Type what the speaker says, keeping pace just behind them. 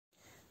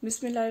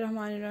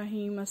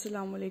Bismillahirrahmanirrahim.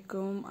 Assalamu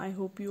alaikum. I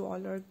hope you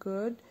all are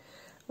good.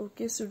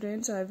 Okay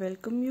students, I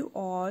welcome you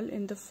all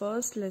in the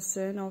first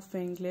lesson of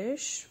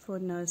English for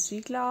nursery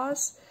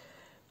class.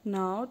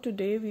 Now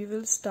today we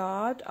will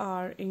start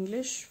our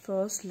English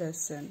first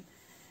lesson.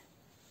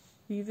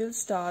 We will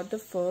start the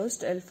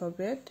first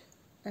alphabet,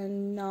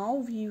 and now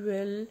we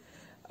will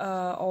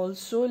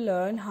also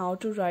learn how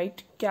to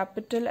write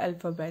capital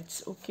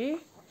alphabets. Okay,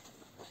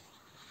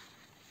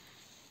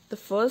 the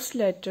first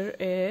letter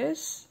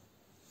is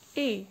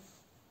A.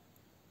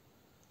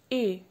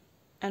 A.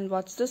 And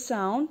what's the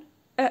sound?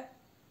 A.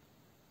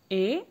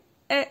 A.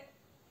 A.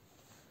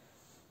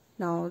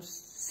 Now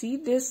see,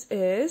 this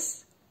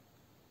is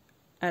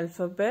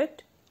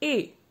alphabet A,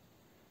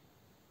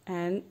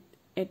 and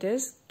it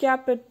is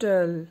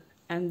capital,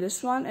 and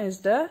this one is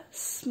the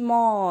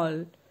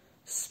small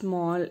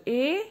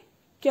a,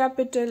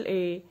 capital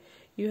A.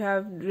 You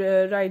have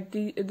write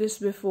this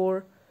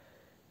before.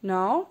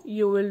 Now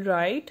you will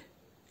write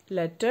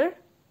letter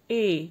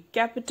A,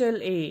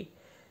 capital A,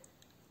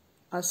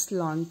 a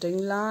slanting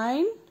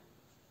line,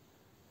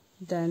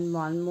 then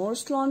one more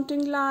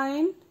slanting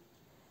line,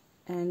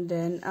 and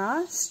then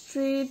a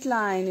straight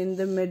line in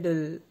the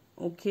middle.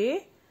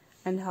 Okay,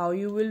 and how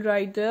you will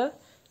write the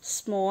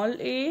small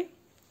a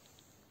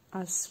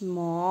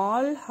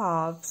small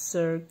half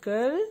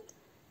circle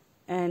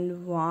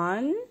and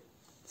one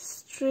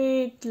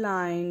straight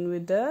line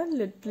with a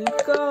little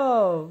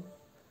curve.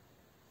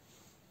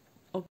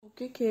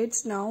 Okay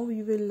kids, now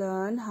we will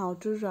learn how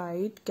to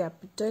write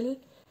capital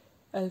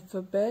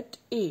alphabet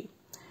A.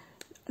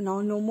 Now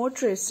no more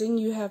tracing,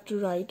 you have to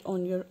write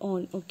on your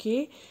own.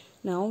 Okay,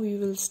 now we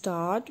will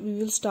start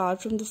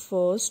from the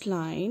first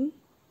line.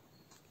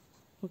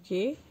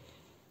 Okay,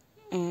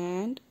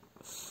 and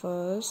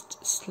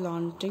first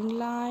slanting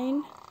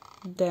line,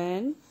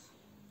 then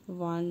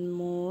one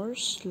more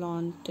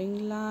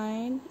slanting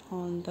line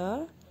on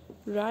the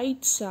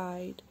right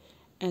side,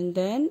 and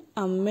then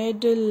a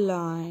middle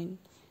line.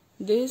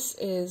 This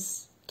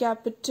is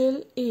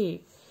capital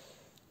A.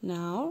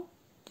 Now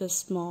the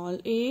small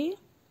a,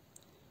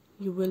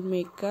 you will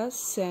make a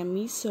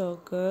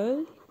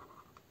semicircle,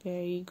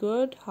 very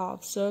good,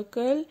 half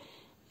circle,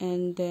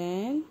 and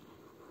then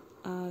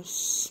a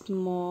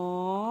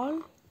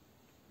small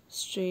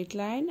straight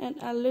line and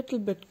a little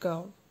bit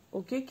curve.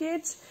 Okay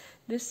kids,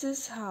 this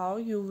is how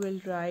you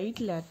will write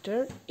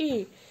letter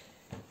A,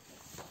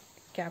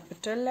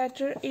 capital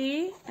letter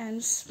A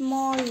and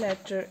small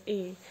letter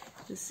A.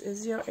 This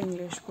is your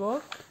English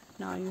book.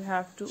 Now you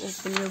have to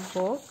open your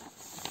book.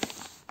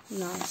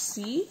 Now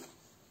see,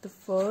 the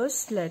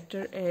first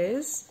letter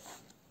is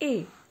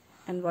A,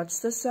 and what's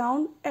the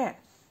sound? A.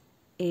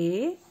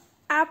 A,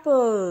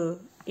 apple.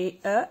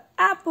 A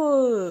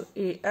apple.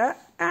 A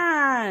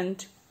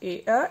ant.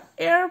 A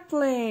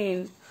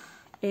airplane.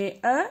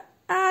 A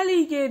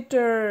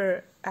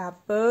alligator.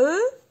 Apple,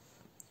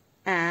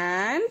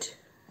 ant,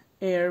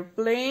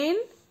 airplane,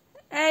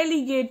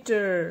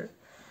 alligator.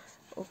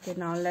 Okay,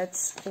 now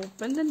let's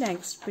open the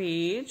next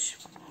page.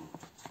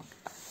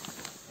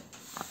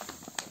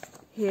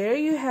 Here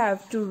you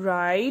have to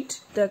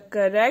write the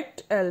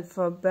correct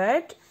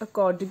alphabet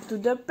according to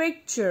the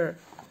picture.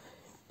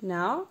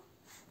 Now,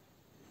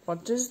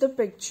 what is the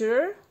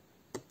picture?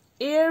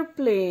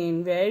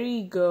 Airplane.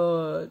 Very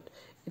good.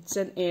 It's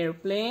an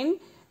airplane.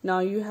 Now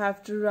you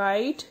have to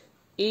write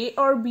A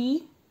or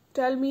B.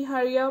 Tell me,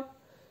 hurry up.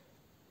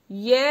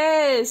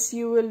 Yes,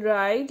 you will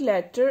write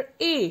letter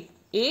A.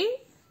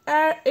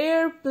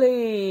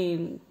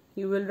 Airplane.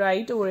 You will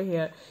write over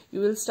here. You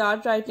will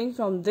start writing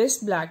from this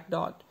black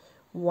dot.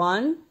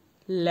 One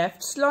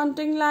left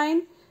slanting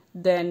line,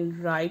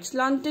 then right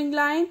slanting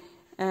line,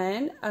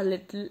 and a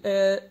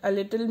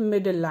little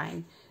middle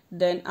line,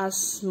 then a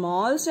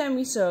small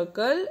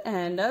semicircle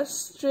and a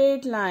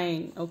straight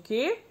line.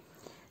 Okay,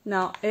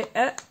 now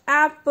a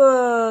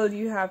apple,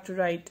 you have to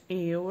write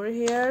A over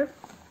here.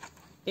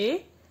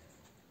 A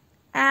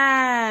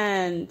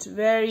ant.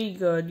 Very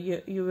good.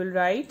 You will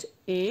write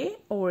A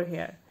over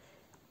here.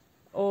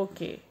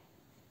 Okay,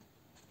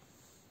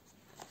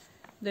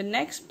 the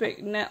next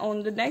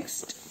on the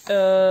next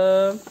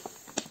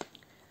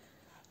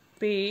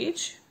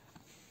page,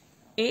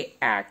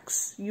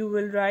 axe, you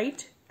will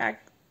write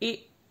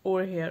A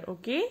over here.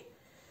 Okay,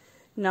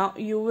 now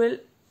you will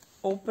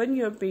open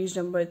your page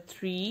number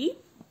 3.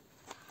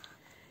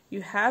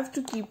 You have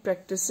to keep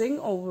practicing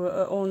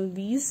on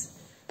these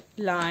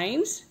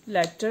lines.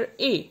 Letter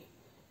A,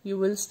 you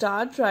will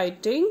start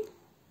writing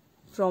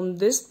from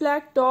this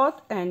black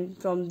dot and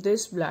from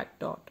this black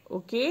dot.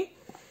 Okay,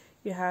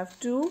 you have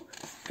to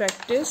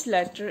practice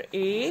letter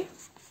A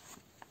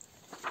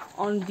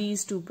on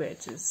these two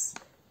pages,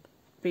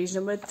 page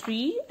number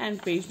 3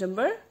 and page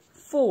number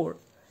 4.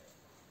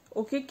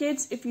 Okay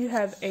kids, if you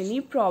have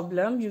any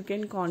problem, you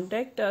can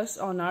contact us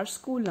on our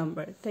school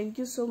number. Thank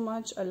you so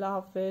much.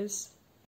 Allah Hafiz.